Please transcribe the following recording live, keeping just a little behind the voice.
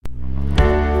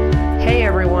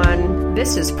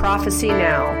This is Prophecy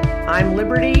Now. I'm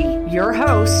Liberty, your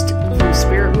host from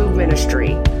Spirit Move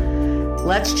Ministry.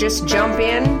 Let's just jump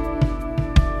in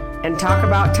and talk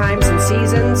about times and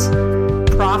seasons,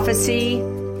 prophecy,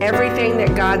 everything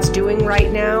that God's doing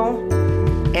right now,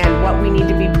 and what we need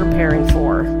to be preparing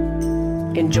for.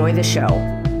 Enjoy the show.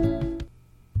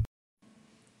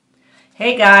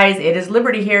 Hey guys, it is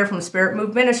Liberty here from Spirit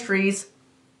Move Ministries.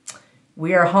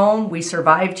 We are home. We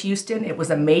survived Houston. It was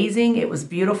amazing. It was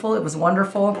beautiful. It was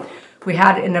wonderful. We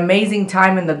had an amazing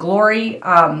time in the glory.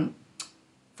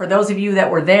 For those of you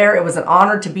that were there, it was an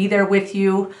honor to be there with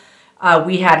you.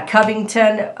 We had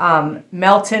Covington,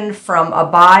 Melton from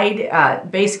Abide.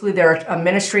 Basically, they're a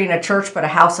ministry and a church, but a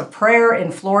house of prayer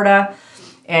in Florida.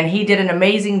 And he did an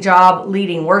amazing job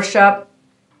leading worship.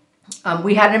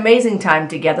 We had an amazing time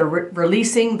together,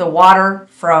 releasing the water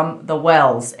from the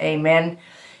wells. Amen.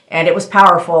 And it was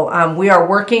powerful. We are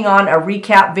working on a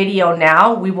recap video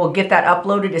now. We will get that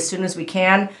uploaded as soon as we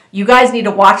can. You guys need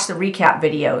to watch the recap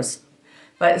videos,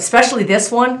 but especially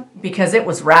this one because it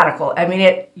was radical. I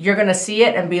mean, you're going to see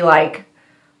it and be like,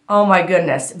 oh my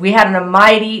goodness. We had a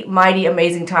mighty, mighty,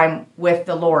 amazing time with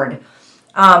the Lord.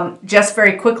 Just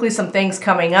very quickly, some things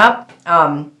coming up.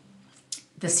 The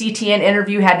CTN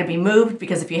interview had to be moved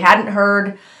because if you hadn't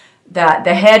heard,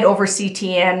 the head over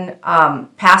CTN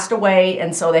passed away,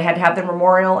 and so they had to have the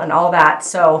memorial and all that.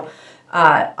 So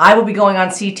I will be going on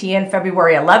CTN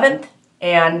February 11th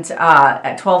and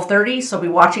at 12:30, so be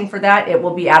watching for that. It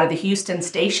will be out of the Houston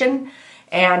station,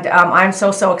 and I'm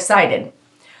so excited.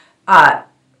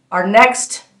 Our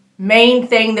next main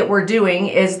thing that we're doing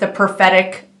is the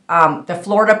Prophetic, the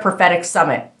Florida Prophetic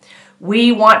Summit.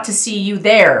 We want to see you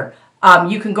there.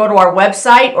 You can go to our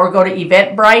website or go to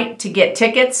Eventbrite to get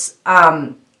tickets.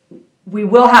 We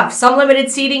will have some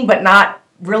limited seating, but not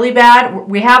really bad.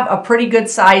 We have a pretty good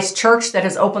sized church that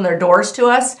has opened their doors to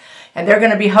us, and they're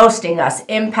going to be hosting us,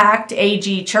 Impact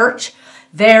AG Church.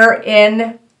 They're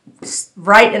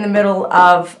right in the middle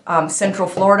of Central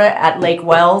Florida at Lake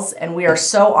Wells, and we are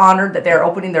so honored that they're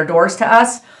opening their doors to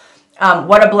us.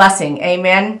 What a blessing.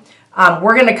 Amen.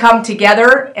 We're going to come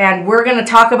together and we're going to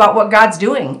talk about what God's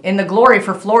doing in the glory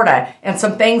for Florida and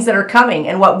some things that are coming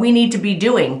and what we need to be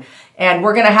doing. And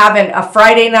we're going to have a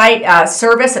Friday night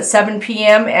service at 7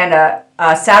 p.m. and a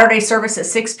Saturday service at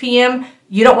 6 p.m.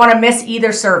 You don't want to miss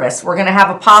either service. We're going to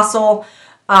have Apostle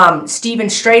Stephen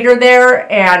Strader there,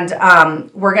 and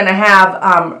we're going to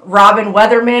have Robin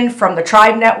Weatherman from the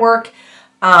Tribe Network,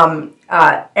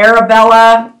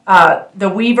 Arabella, the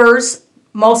Weavers,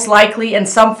 most likely in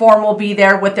some form will be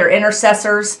there with their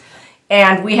intercessors.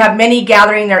 And we have many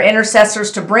gathering their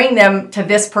intercessors to bring them to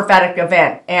this prophetic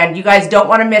event. And you guys don't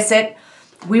want to miss it.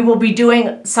 We will be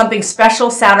doing something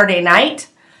special Saturday night.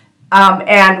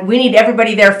 And we need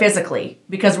everybody there physically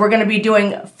because we're going to be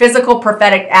doing physical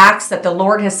prophetic acts that the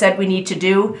Lord has said we need to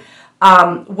do.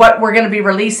 What we're going to be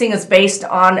releasing is based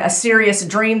on a serious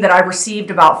dream that I received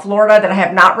about Florida that I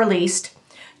have not released.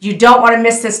 You don't want to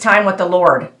miss this time with the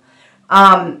Lord.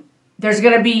 There's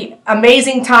going to be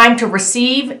amazing time to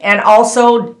receive and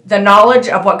also the knowledge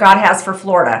of what God has for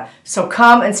Florida. So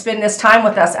come and spend this time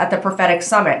with us at the Prophetic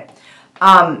Summit.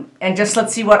 And just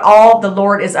let's see what all the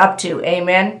Lord is up to.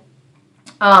 Amen.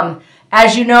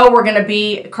 As you know, we're going to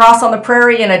be across on the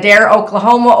prairie in Adair,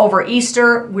 Oklahoma over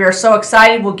Easter. We are so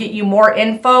excited. We'll get you more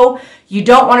info. You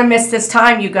don't want to miss this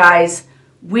time, you guys.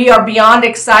 We are beyond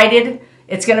excited.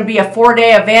 It's going to be a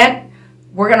 4-day event.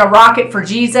 We're going to rock it for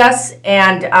Jesus,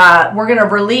 and we're going to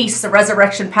release the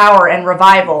resurrection power and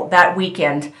revival that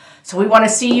weekend. So we want to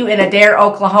see you in Adair,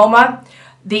 Oklahoma.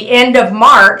 The end of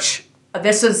March, let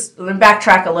me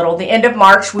backtrack a little. The end of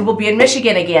March, we will be in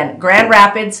Michigan again. Grand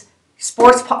Rapids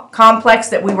Sports Complex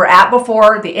that we were at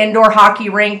before, the indoor hockey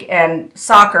rink and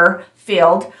soccer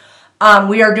field.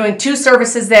 We are doing 2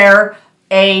 services there,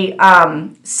 a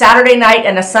Saturday night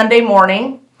and a Sunday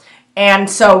morning. And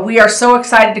so we are so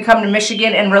excited to come to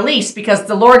Michigan and release because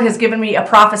the Lord has given me a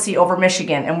prophecy over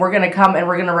Michigan. And we're going to come and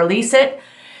we're going to release it.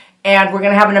 And we're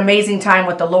going to have an amazing time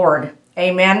with the Lord.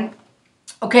 Amen.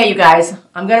 Okay, you guys,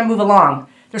 I'm going to move along.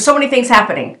 There's so many things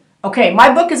happening. Okay,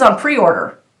 my book is on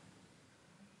pre-order.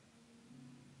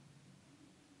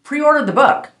 Pre-order the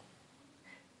book.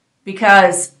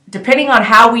 Because depending on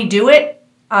how we do it,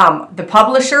 the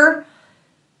publisher,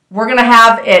 we're going to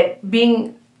have it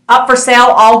being up for sale,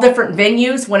 all different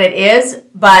venues when it is,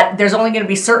 but there's only going to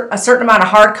be a certain amount of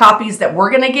hard copies that we're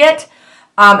going to get,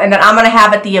 and that I'm going to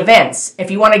have at the events. If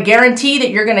you want to guarantee that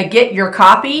you're going to get your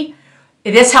copy,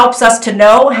 this helps us to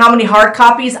know how many hard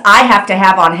copies I have to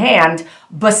have on hand,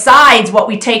 besides what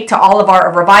we take to all of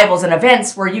our revivals and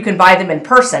events where you can buy them in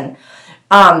person.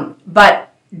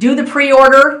 But do the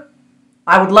pre-order.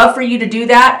 I would love for you to do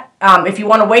that. If you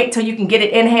want to wait until you can get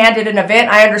it in hand at an event,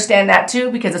 I understand that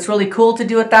too, because it's really cool to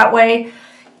do it that way.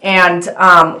 And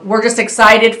we're just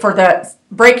excited for the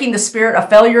breaking the spirit of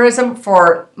failureism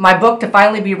for my book to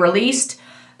finally be released.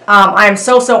 I am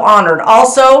so honored.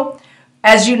 Also,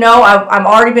 as you know, I've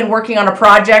already been working on a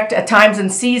project, a Times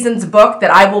and Seasons book that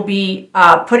I will be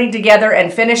putting together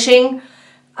and finishing.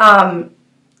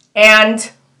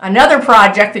 And another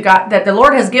project that the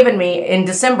Lord has given me in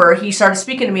December, he started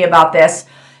speaking to me about this,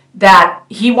 that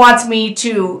he wants me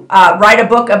to write a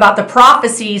book about the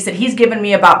prophecies that he's given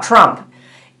me about Trump.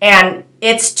 And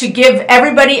it's to give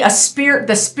everybody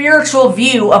the spiritual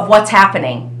view of what's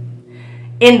happening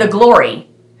in the glory.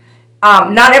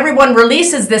 Not everyone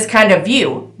releases this kind of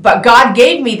view, but God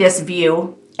gave me this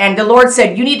view, and the Lord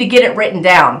said, you need to get it written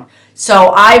down.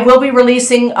 So I will be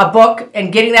releasing a book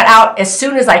and getting that out as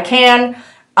soon as I can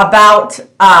about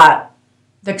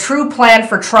the true plan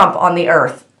for Trump on the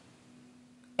earth.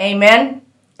 Amen.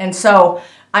 And so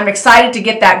I'm excited to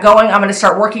get that going. I'm going to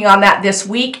start working on that this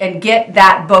week and get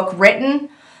that book written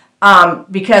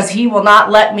because he will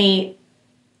not let me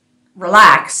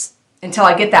relax until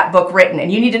I get that book written.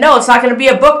 And you need to know it's not going to be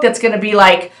a book that's going to be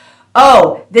like,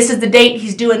 oh, this is the date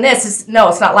he's doing this. No,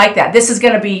 it's not like that. This is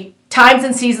going to be Times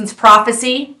and Seasons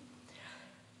prophecy,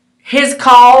 his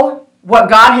call, what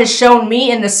God has shown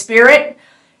me in the spirit,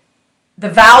 the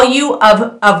value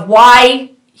of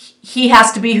why he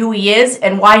has to be who he is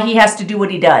and why he has to do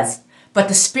what he does, but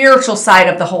the spiritual side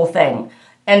of the whole thing.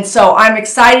 And so I'm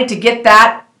excited to get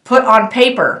that put on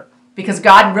paper because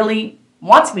God really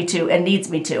wants me to and needs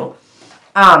me to.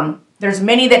 There's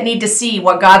many that need to see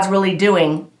what God's really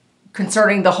doing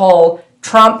concerning the whole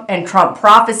Trump and Trump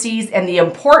prophecies and the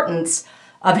importance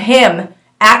of him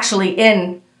actually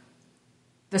in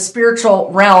the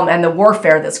spiritual realm and the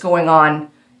warfare that's going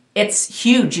on. It's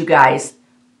huge, you guys,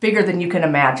 bigger than you can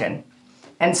imagine.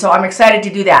 And so I'm excited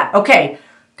to do that. Okay,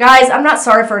 guys, I'm not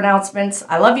sorry for announcements.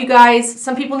 I love you guys.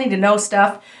 Some people need to know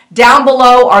stuff. Down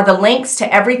below are the links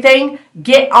to everything.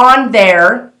 Get on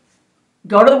there.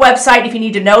 Go to the website if you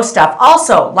need to know stuff.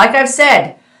 Also, like I've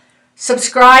said,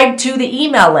 subscribe to the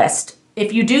email list.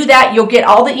 If you do that, you'll get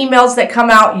all the emails that come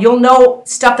out. You'll know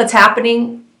stuff that's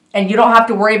happening, and you don't have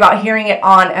to worry about hearing it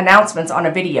on announcements on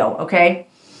a video, okay?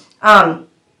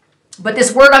 But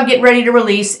this word I'm getting ready to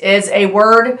release is a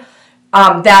word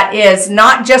that is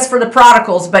not just for the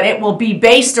prodigals, but it will be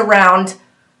based around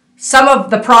some of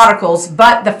the prodigals,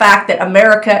 but the fact that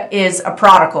America is a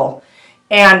prodigal.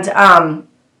 And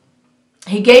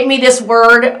he gave me this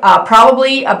word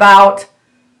probably about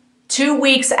 2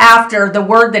 weeks after the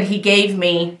word that he gave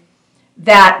me,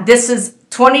 that this is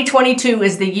 2022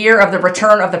 is the year of the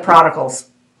return of the prodigals.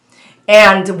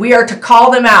 And we are to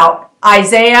call them out.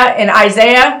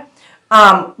 Isaiah,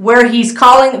 where he's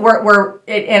calling,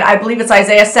 and I believe it's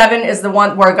Isaiah 7 is the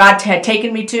one where God had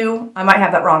taken me to. I might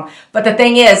have that wrong. But the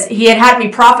thing is, he had me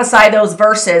prophesy those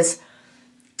verses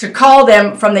to call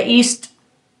them from the east,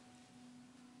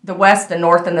 the west, the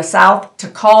north, and the south, to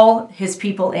call his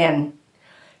people in,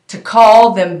 to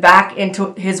call them back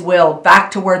into his will,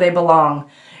 back to where they belong.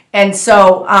 And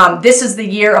so this is the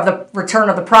year of the return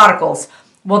of the prodigals.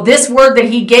 Well, this word that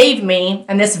he gave me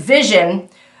and this vision,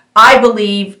 I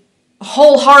believe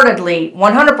wholeheartedly,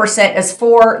 100% is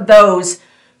for those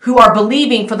who are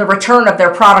believing for the return of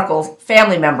their prodigal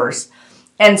family members.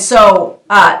 And so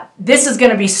this is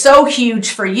going to be so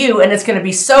huge for you, and it's going to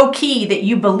be so key that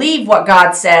you believe what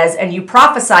God says and you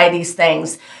prophesy these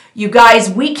things. You guys,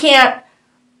 we can't...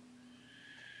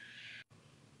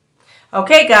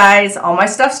 Okay, guys, all my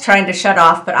stuff's trying to shut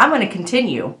off, but I'm going to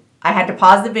continue. I had to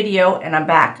pause the video, and I'm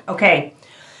back. Okay.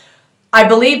 I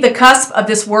believe the cusp of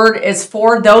this word is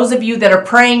for those of you that are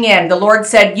praying in. The Lord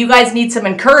said, you guys need some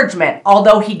encouragement.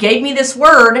 Although he gave me this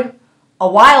word a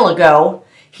while ago,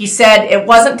 he said it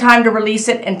wasn't time to release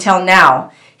it until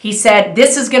now. He said,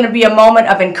 this is going to be a moment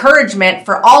of encouragement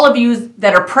for all of you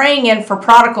that are praying in for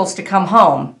prodigals to come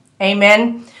home.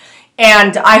 Amen.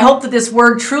 And I hope that this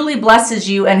word truly blesses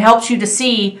you and helps you to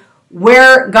see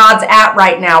where God's at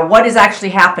right now, what is actually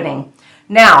happening.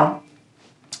 Now,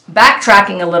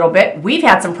 backtracking a little bit, we've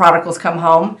had some prodigals come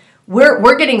home.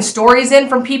 We're getting stories in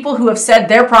from people who have said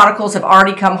their prodigals have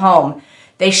already come home.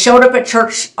 They showed up at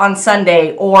church on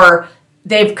Sunday, or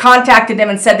they've contacted them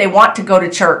and said they want to go to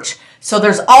church. So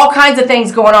there's all kinds of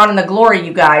things going on in the glory,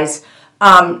 you guys.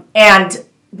 And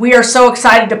we are so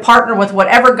excited to partner with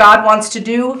whatever God wants to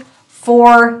do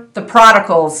for the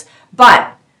prodigals.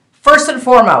 But first and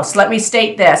foremost, let me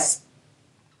state this.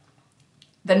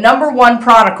 The number one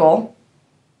prodigal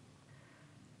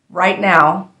right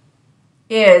now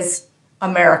is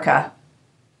America.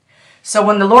 So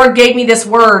when the Lord gave me this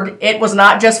word, it was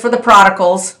not just for the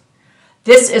prodigals.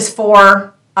 This is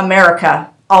for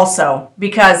America also.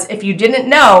 Because if you didn't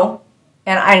know,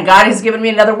 and God has given me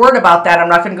another word about that, I'm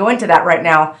not going to go into that right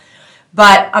now,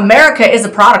 but America is a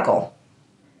prodigal.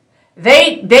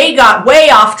 They got way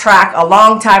off track a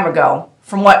long time ago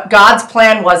from what God's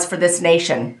plan was for this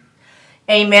nation.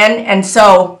 Amen. And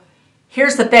so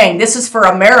here's the thing. This is for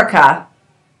America.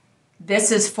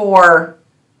 This is for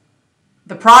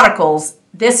the prodigals.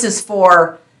 This is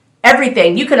for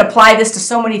everything. You can apply this to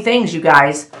so many things, you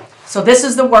guys. So this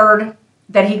is the word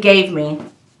that he gave me.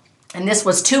 And this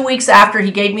was 2 weeks after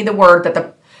he gave me the word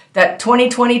that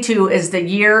 2022 is the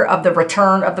year of the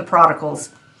return of the prodigals.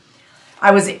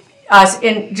 I was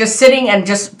in just sitting and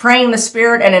just praying in the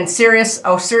Spirit and in serious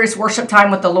worship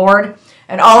time with the Lord.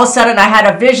 And all of a sudden I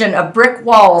had a vision of brick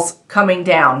walls coming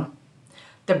down.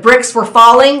 The bricks were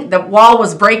falling. The wall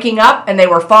was breaking up and they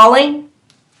were falling.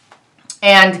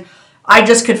 And I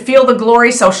just could feel the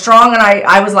glory so strong. And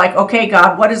I was like, okay,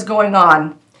 God, what is going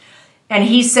on? And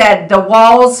he said, the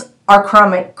walls are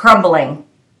crumbling.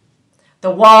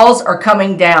 The walls are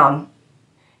coming down.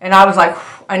 And I was like,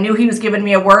 I knew he was giving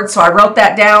me a word, so I wrote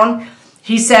that down.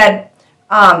 He said,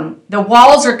 the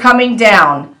walls are coming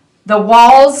down. The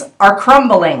walls are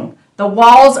crumbling. The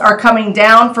walls are coming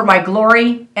down for my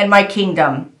glory and my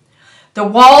kingdom. The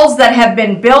walls that have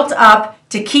been built up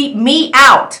to keep me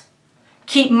out,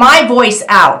 keep my voice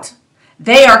out,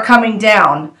 they are coming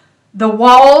down. The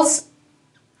walls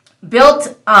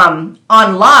built on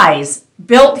lies,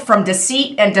 built from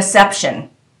deceit and deception.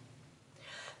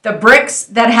 The bricks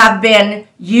that have been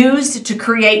used to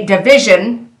create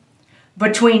division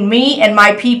between me and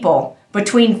my people,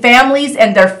 between families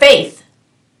and their faith.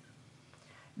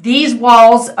 These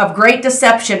walls of great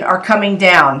deception are coming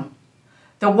down.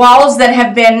 The walls that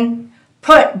have been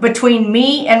put between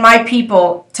me and my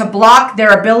people to block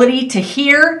their ability to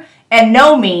hear and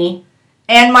know me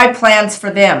and my plans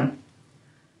for them.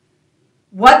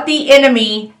 What the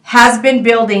enemy has been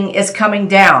building is coming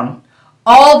down.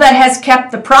 All that has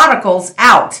kept the prodigals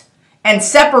out and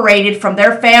separated from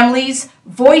their families'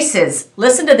 voices.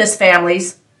 Listen to this,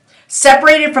 families.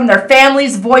 Separated from their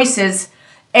families' voices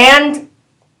and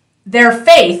their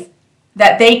faith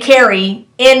that they carry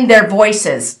in their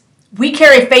voices. We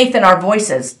carry faith in our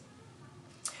voices.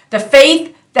 The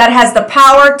faith that has the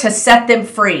power to set them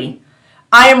free.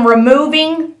 I am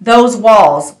removing those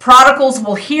walls. Prodigals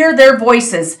will hear their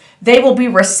voices. They will be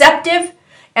receptive,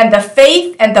 and the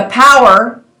faith and the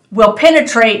power will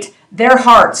penetrate their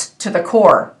hearts to the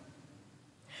core.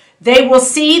 They will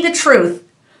see the truth.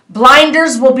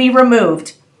 Blinders will be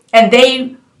removed, and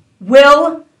they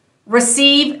will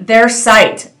receive their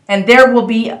sight, and there will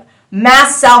be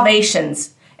mass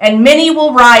salvations, and many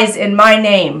will rise in my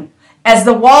name. As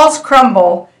the walls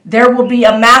crumble, there will be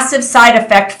a massive side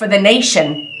effect for the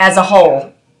nation as a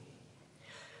whole.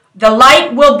 The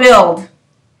light will build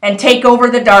and take over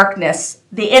the darkness.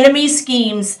 The enemy's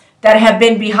schemes that have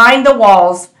been behind the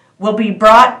walls will be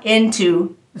brought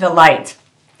into the light.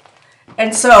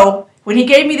 And so when he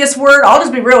gave me this word, I'll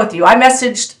just be real with you. I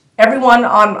messaged everyone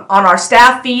on our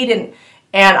staff feed,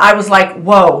 and I was like,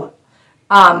 whoa.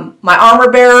 My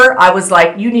armor bearer, I was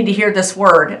like, you need to hear this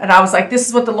word. And I was like, this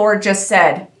is what the Lord just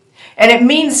said. And it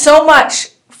means so much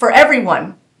for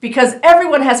everyone because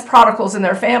everyone has prodigals in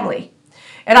their family.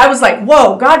 And I was like,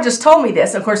 whoa, God just told me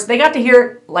this. Of course, they got to hear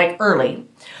it like early.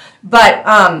 But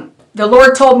the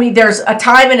Lord told me there's a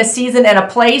time and a season and a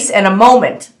place and a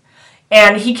moment.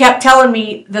 And he kept telling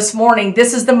me this morning,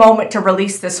 this is the moment to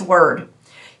release this word.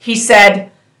 He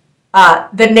said,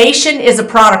 the nation is a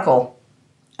prodigal.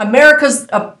 America's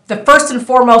the first and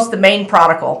foremost, the main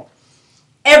prodigal.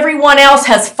 Everyone else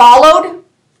has followed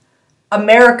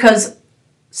America's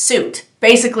suit.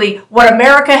 Basically, what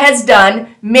America has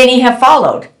done, many have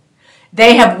followed.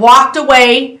 They have walked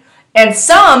away, and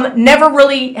some never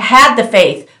really had the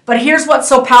faith. But here's what's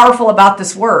so powerful about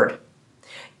this word,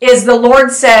 is the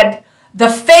Lord said, the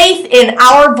faith in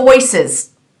our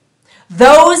voices,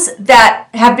 those that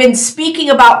have been speaking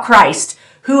about Christ,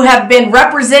 who have been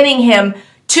representing him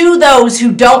to those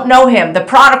who don't know him, the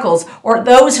prodigals, or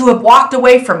those who have walked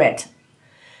away from it.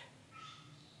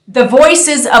 The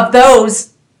voices of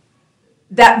those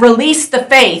that release the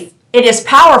faith, it is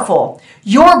powerful.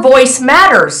 Your voice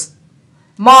matters.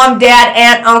 Mom, dad,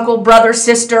 aunt, uncle, brother,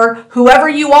 sister, whoever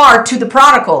you are to the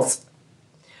prodigals.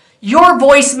 Your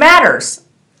voice matters.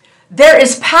 There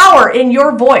is power in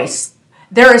your voice.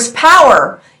 There is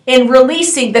power in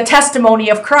releasing the testimony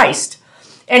of Christ.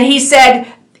 And he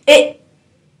said,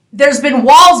 there's been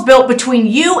walls built between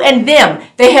you and them.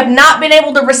 They have not been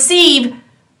able to receive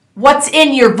what's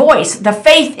in your voice, the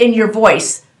faith in your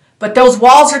voice. But those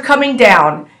walls are coming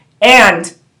down,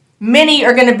 and many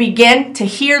are going to begin to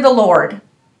hear the Lord.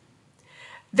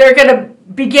 They're going to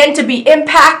begin to be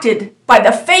impacted by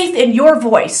the faith in your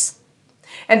voice.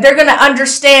 And they're going to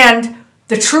understand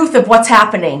the truth of what's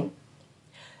happening.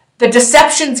 The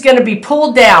deception's going to be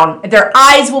pulled down. Their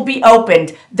eyes will be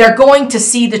opened. They're going to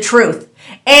see the truth.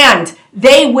 And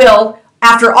they will,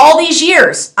 after all these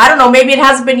years, I don't know, maybe it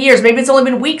hasn't been years, maybe it's only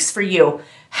been weeks for you,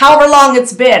 however long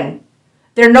it's been,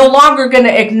 they're no longer going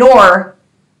to ignore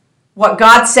what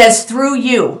God says through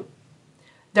you.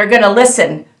 They're going to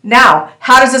listen. Now,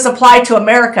 how does this apply to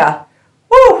America?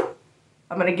 Woo!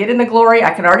 I'm going to get in the glory.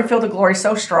 I can already feel the glory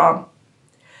so strong.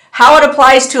 How it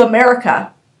applies to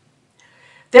America.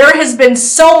 There has been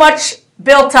so much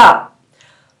built up.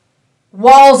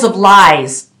 Walls of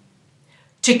lies.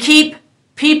 To keep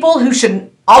people who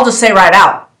should, I'll just say right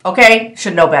out, okay,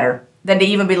 should know better than to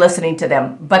even be listening to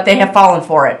them. But they have fallen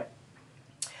for it.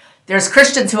 There's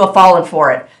Christians who have fallen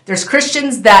for it. There's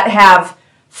Christians that have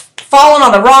fallen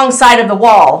on the wrong side of the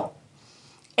wall.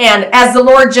 And as the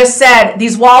Lord just said,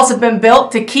 these walls have been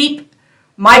built to keep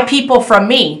my people from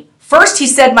me. First, he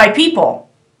said my people,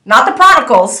 not the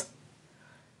prodigals,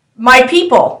 my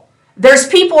people. There's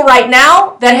people right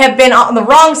now that have been on the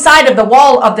wrong side of the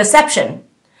wall of deception.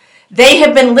 They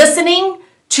have been listening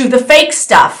to the fake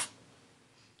stuff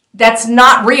that's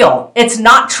not real. It's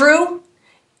not true.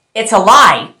 It's a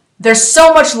lie. There's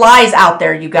so much lies out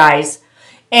there, you guys.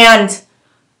 And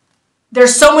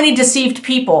there's so many deceived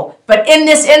people. But in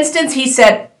this instance, he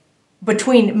said,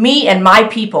 between me and my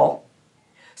people.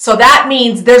 So that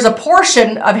means there's a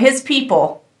portion of his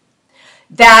people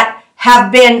that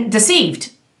have been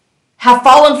deceived, have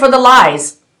fallen for the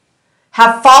lies,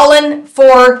 have fallen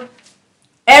for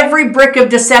every brick of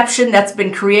deception that's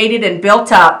been created and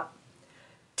built up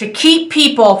to keep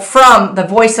people from the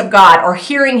voice of God or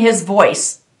hearing his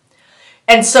voice.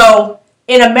 And so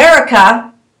in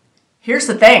America, here's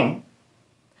the thing.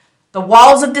 The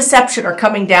walls of deception are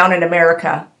coming down in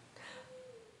America.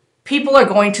 People are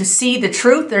going to see the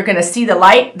truth. They're going to see the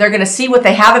light. They're going to see what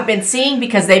they haven't been seeing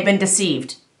because they've been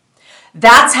deceived.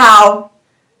 That's how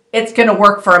it's going to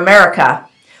work for America.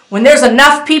 When there's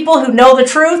enough people who know the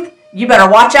truth, you better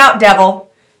watch out,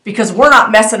 devil, because we're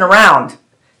not messing around.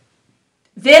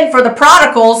 Then for the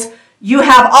prodigals, you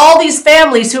have all these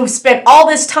families who have spent all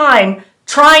this time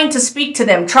trying to speak to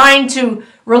them, trying to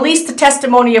release the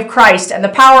testimony of Christ and the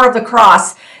power of the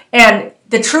cross and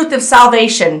the truth of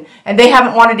salvation, and they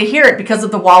haven't wanted to hear it because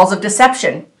of the walls of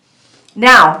deception.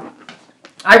 Now,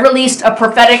 I released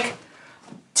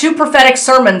two prophetic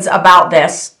sermons about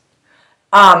this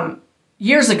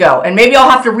years ago, and maybe I'll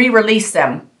have to re-release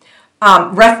them.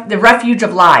 The refuge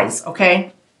of lies,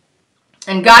 okay?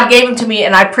 And God gave them to me,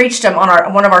 and I preached them on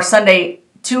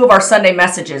two of our Sunday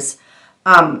messages.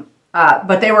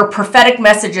 But they were prophetic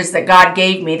messages that God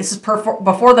gave me. This is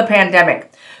before the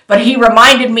pandemic. But he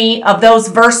reminded me of those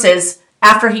verses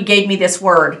after he gave me this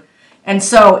word. And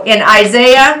so in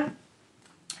Isaiah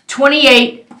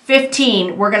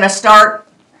 28:15, we're going to start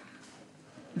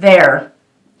there.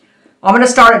 I'm going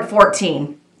to start at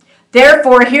 14.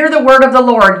 Therefore, hear the word of the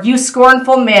Lord, you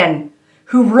scornful men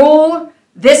who rule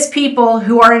this people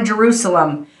who are in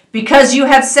Jerusalem, because you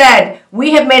have said,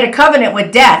 we have made a covenant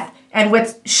with death, and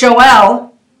with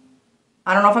Sheol,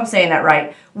 I don't know if I'm saying that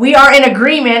right, we are in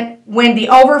agreement when the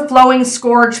overflowing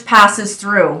scourge passes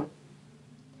through.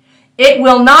 It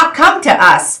will not come to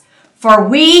us, for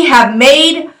we have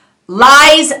made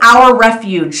lies our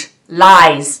refuge,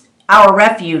 lies our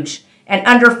refuge, and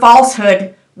under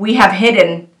falsehood we have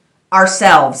hidden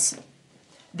ourselves.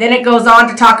 Then it goes on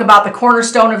to talk about the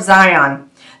cornerstone of Zion.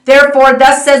 Therefore,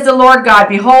 thus says the Lord God,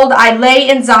 behold, I lay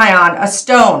in Zion a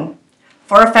stone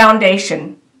for a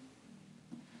foundation,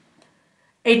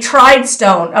 a tried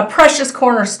stone, a precious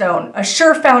cornerstone, a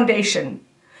sure foundation.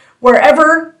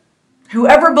 Whoever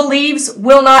believes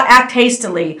will not act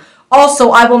hastily.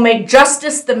 Also, I will make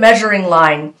justice the measuring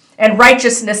line and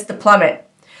righteousness the plummet.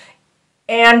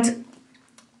 And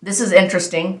this is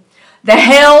interesting. The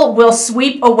hail will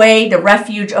sweep away the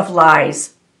refuge of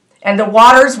lies, and the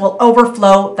waters will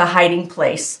overflow the hiding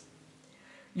place.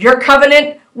 Your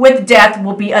covenant with death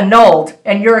will be annulled,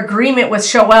 and your agreement with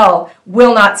Sheol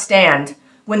will not stand.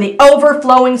 When the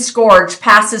overflowing scourge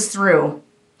passes through,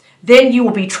 then you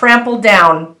will be trampled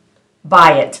down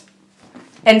by it.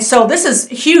 And so this is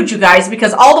huge, you guys,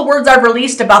 because all the words I've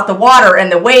released about the water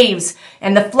and the waves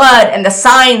and the flood and the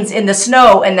signs in the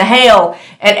snow and the hail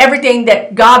and everything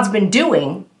that God's been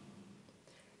doing,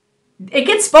 it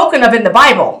gets spoken of in the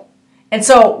Bible. And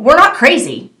so we're not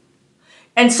crazy.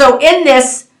 And so in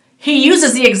this, he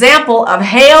uses the example of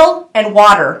hail and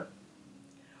water,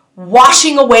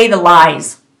 washing away the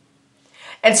lies.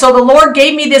 And so the Lord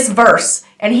gave me this verse,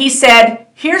 and he said,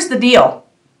 here's the deal.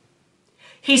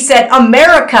 He said,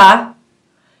 America,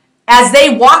 as they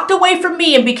walked away from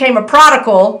me and became a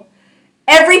prodigal,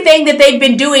 everything that they've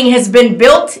been doing has been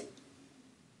built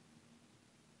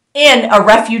in a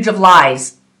refuge of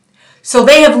lies. So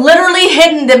they have literally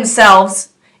hidden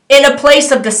themselves in a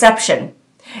place of deception.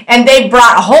 And they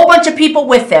brought a whole bunch of people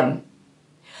with them.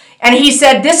 And he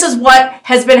said, this is what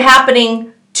has been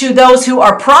happening to those who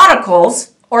are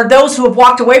prodigals, or those who have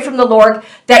walked away from the Lord,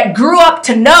 that grew up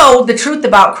to know the truth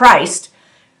about Christ.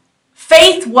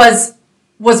 Faith was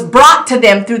brought to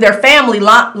them through their family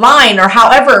line, or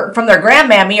however, from their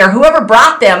grandmammy, or whoever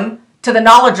brought them to the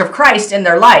knowledge of Christ in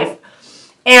their life.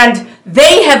 And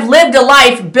they have lived a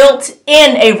life built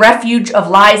in a refuge of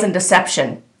lies and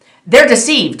deception. They're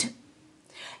deceived.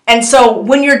 And so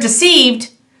when you're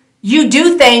deceived, you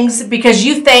do things because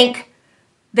you think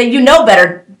that you know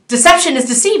better. Deception is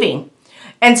deceiving.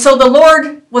 And so the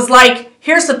Lord was like,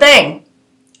 here's the thing.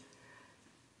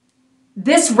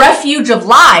 This refuge of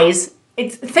lies,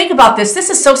 think about this. This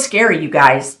is so scary, you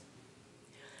guys.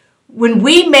 When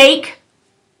we make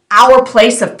our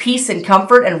place of peace and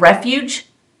comfort and refuge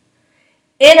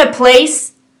in a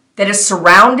place that is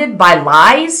surrounded by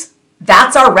lies,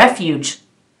 that's our refuge.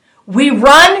 We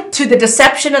run to the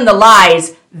deception and the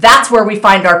lies. That's where we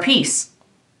find our peace.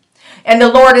 And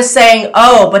the Lord is saying,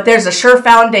 oh, but there's a sure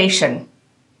foundation.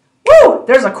 Woo!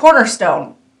 There's a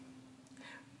cornerstone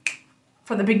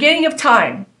from the beginning of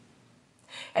time.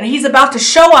 And he's about to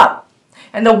show up.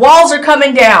 And the walls are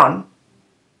coming down.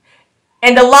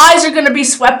 And the lies are going to be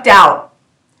swept out.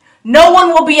 No one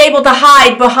will be able to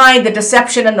hide behind the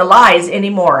deception and the lies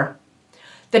anymore.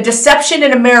 The deception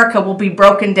in America will be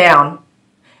broken down.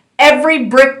 Every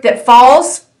brick that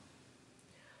falls,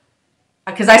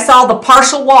 because I saw the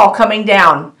partial wall coming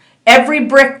down. Every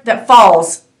brick that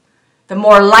falls, the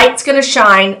more light's going to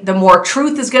shine, the more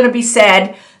truth is going to be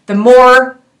said, the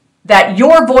more that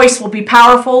your voice will be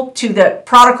powerful to the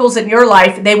prodigals in your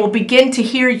life. They will begin to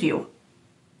hear you.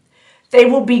 They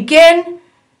will begin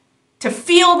to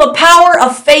feel the power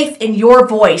of faith in your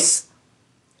voice.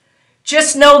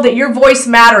 Just know that your voice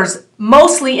matters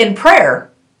mostly in prayer.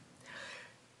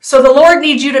 So the Lord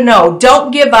needs you to know, don't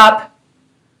give up.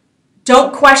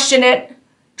 Don't question it.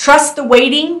 Trust the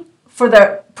waiting for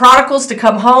the prodigals to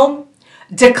come home.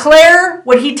 Declare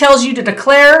what he tells you to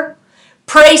declare.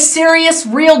 Pray serious,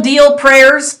 real deal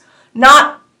prayers.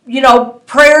 Not,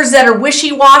 prayers that are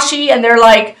wishy-washy and they're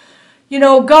like,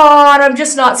 God, I'm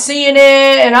just not seeing it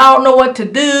and I don't know what to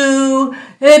do.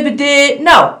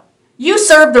 No, you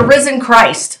serve the risen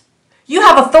Christ. You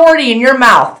have authority in your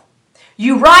mouth.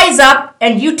 You rise up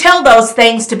and you tell those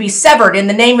things to be severed in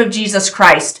the name of Jesus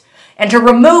Christ and to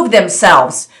remove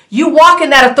themselves. You walk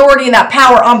in that authority and that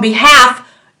power on behalf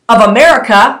of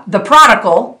America, the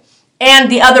prodigal, and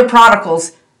the other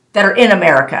prodigals that are in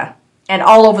America and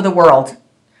all over the world.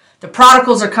 The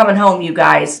prodigals are coming home, you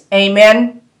guys.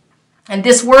 Amen. And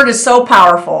this word is so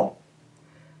powerful.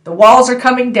 The walls are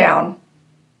coming down.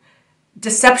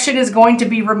 Deception is going to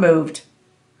be removed.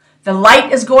 The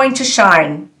light is going to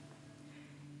shine.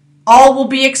 All will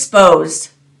be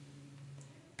exposed.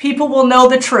 People will know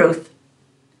the truth.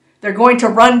 They're going to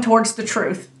run towards the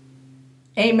truth.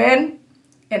 Amen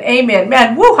and amen.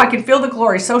 Man, woo, I can feel the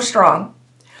glory so strong.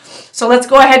 So let's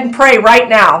go ahead and pray right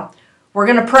now. We're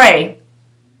going to pray.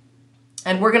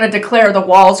 And we're going to declare the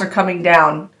walls are coming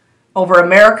down over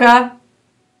America,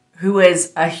 who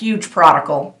is a huge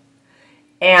prodigal,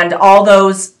 and all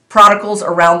those prodigals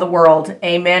around the world.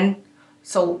 Amen.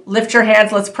 So lift your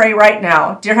hands. Let's pray right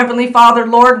now. Dear Heavenly Father,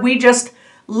 Lord, we just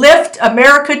lift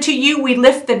America to you. We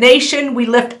lift the nation. We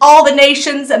lift all the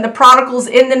nations and the prodigals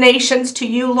in the nations to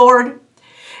you, Lord.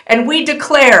 And we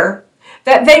declare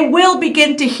that they will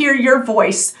begin to hear your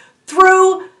voice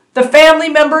through the family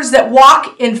members that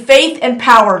walk in faith and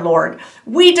power, Lord.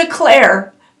 We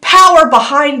declare power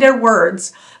behind their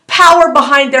words, power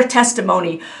behind their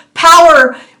testimony,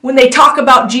 power when they talk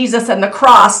about Jesus and the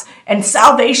cross and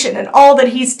salvation and all that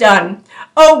he's done.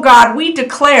 Oh God, we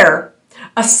declare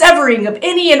a severing of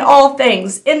any and all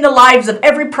things in the lives of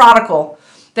every prodigal,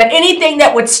 that anything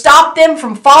that would stop them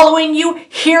from following you,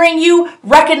 hearing you,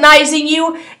 recognizing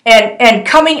you, and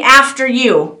coming after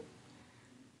you,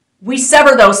 we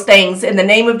sever those things in the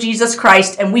name of Jesus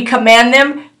Christ, and we command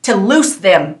them to loose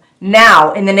them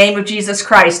now in the name of Jesus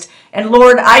Christ. And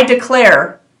Lord, I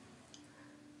declare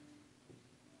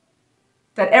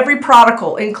that every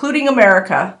prodigal, including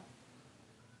America,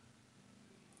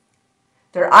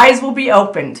 their eyes will be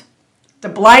opened The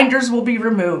blinders will be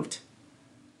removed.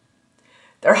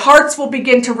 Their hearts will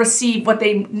begin to receive what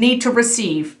they need to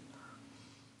receive.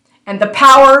 And the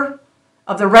power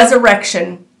of the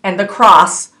resurrection and the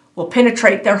cross will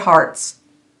penetrate their hearts.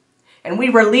 And we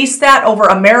release that over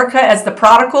America as the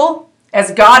prodigal,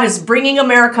 as God is bringing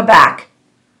America back.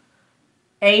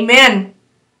 Amen.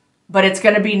 But it's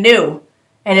going to be new,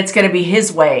 and it's going to be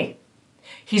His way.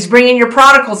 He's bringing your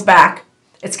prodigals back.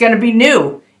 It's going to be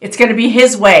new. It's going to be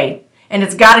His way. And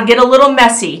it's got to get a little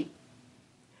messy.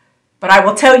 But I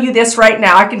will tell you this right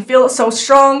now. I can feel it so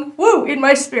strong, in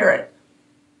my spirit.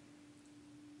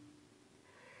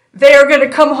 They are going to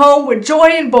come home with joy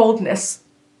and boldness.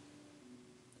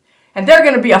 And they're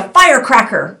going to be a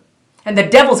firecracker. And the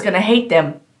devil's going to hate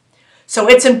them. So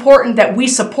it's important that we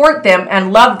support them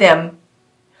and love them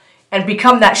and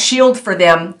become that shield for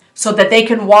them so that they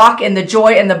can walk in the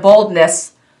joy and the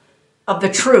boldness of the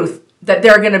truth that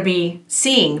they're going to be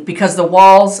seeing, because the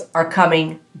walls are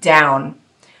coming down.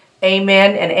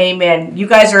 Amen and amen. You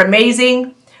guys are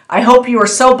amazing. I hope you are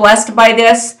so blessed by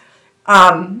this.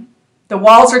 The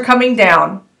walls are coming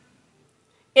down.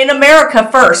 In America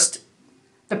first.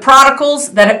 The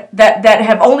prodigals that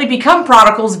have only become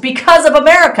prodigals because of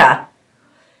America.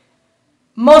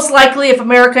 Most likely, if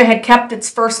America had kept its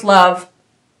first love,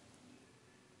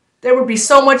 there would be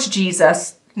so much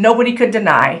Jesus nobody could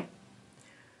deny.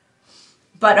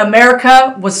 But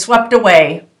America was swept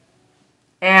away,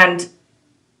 and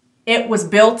it was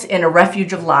built in a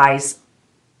refuge of lies.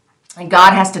 And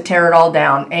God has to tear it all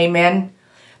down. Amen.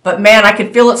 But man, I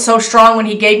could feel it so strong when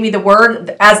He gave me the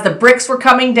word. As the bricks were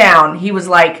coming down, He was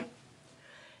like,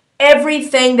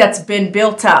 everything that's been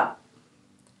built up,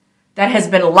 that has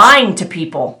been lying to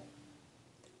people,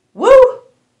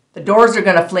 the doors are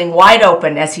going to fling wide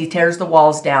open as He tears the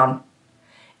walls down.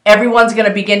 Everyone's going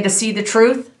to begin to see the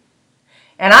truth.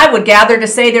 And I would gather to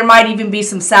say there might even be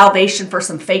some salvation for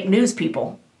some fake news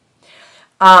people.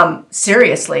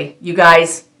 Seriously, you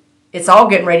guys, it's all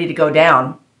getting ready to go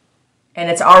down. And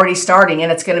it's already starting,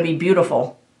 and it's going to be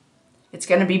beautiful. It's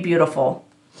going to be beautiful.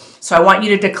 So I want you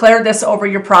to declare this over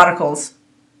your prodigals.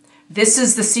 This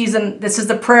is the season, this is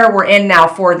the prayer we're in now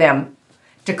for them.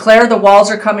 Declare the walls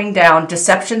are coming down,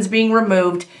 deception's being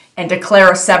removed, and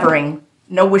declare a severing.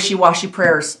 No wishy-washy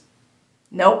prayers.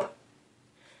 Nope.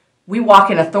 We walk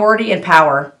in authority and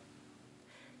power.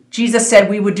 Jesus said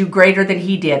we would do greater than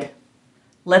He did.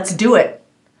 Let's do it.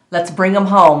 Let's bring them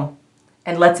home,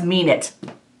 and let's mean it.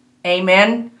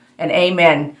 Amen and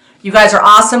amen. You guys are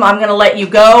awesome. I'm going to let you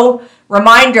go.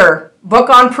 Reminder, book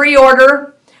on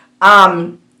pre-order.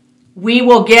 We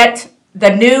will get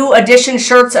the new edition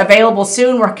shirts available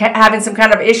soon. We're having some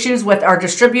kind of issues with our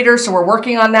distributor, so we're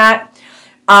working on that.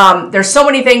 There's so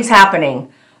many things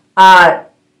happening.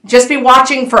 Just be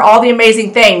watching for all the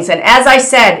amazing things. And as I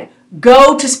said,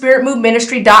 go to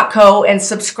spiritmoveministry.co and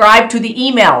subscribe to the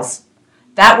emails.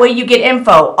 That way you get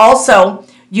info. Also,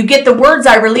 you get the words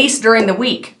I release during the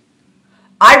week.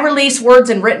 I release words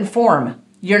in written form.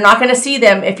 You're not going to see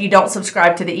them if you don't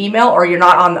subscribe to the email, or you're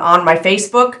not on my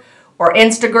Facebook or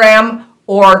Instagram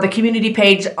or the community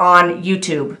page on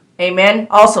YouTube. Amen.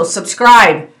 Also,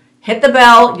 subscribe. Hit the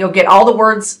bell. You'll get all the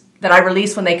words that I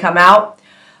release when they come out.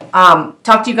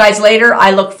 Talk to you guys later.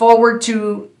 I look forward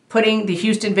to putting the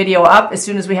Houston video up as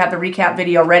soon as we have the recap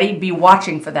video ready. Be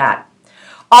watching for that.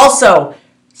 Also,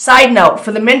 side note,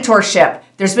 for the mentorship,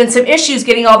 there's been some issues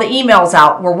getting all the emails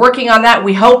out. We're working on that.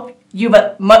 We hope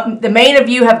the main of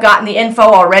you have gotten the info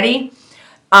already.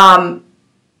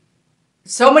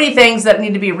 So many things that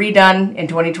need to be redone in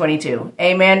 2022.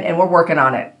 Amen. And we're working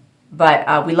on it.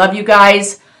 But we love you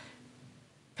guys.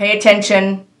 Pay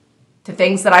attention to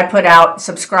things that I put out.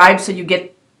 Subscribe so you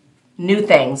get new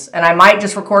things. And I might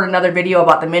just record another video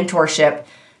about the mentorship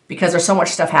because there's so much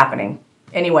stuff happening.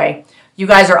 Anyway, you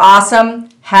guys are awesome.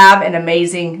 Have an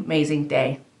amazing, amazing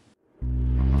day.